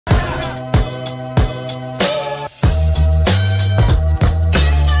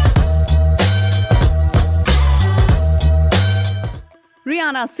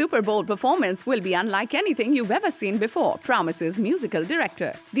Rihanna's Super Bowl performance will be unlike anything you've ever seen before, promises musical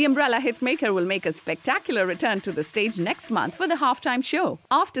director. The Umbrella hitmaker will make a spectacular return to the stage next month for the halftime show.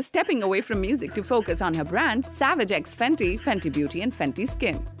 After stepping away from music to focus on her brand, Savage X Fenty, Fenty Beauty and Fenty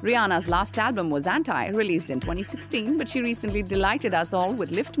Skin. Rihanna's last album was Anti, released in 2016, but she recently delighted us all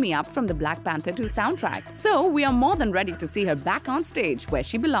with Lift Me Up from the Black Panther 2 soundtrack. So we are more than ready to see her back on stage where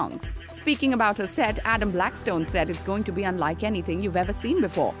she belongs. Speaking about her set, Adam Blackstone said it's going to be unlike anything you've ever seen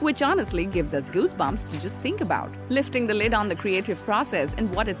before, which honestly gives us goosebumps to just think about. Lifting the lid on the creative process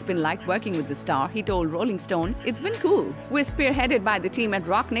and what it's been like working with the star, he told Rolling Stone, "It's been cool. We're spearheaded by the team at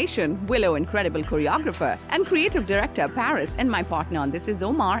Rock Nation, Willow, incredible choreographer, and creative director Paris, and my partner on this is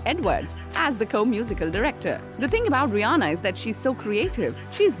Omar Edwards, as the co-musical director. The thing about Rihanna is that she's so creative.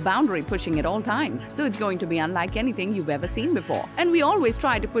 She's boundary pushing at all times, so it's going to be unlike anything you've ever seen before. And we always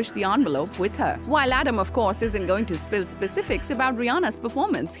try to push the envelope with her." While Adam, of course, isn't going to spill specifics about Rihanna's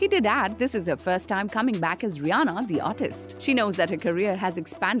performance, he did add this is her first time coming back as Rihanna, the artist. She knows that her career has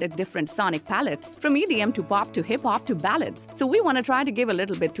expanded different sonic palettes, from EDM to pop to hip-hop to ballads, so we want to try to give a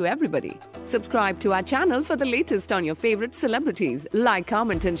little bit to everybody. Subscribe to our channel for the latest on your favorite celebrities. Like,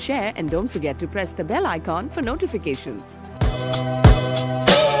 comment and share, and don't forget to press the bell icon for notifications.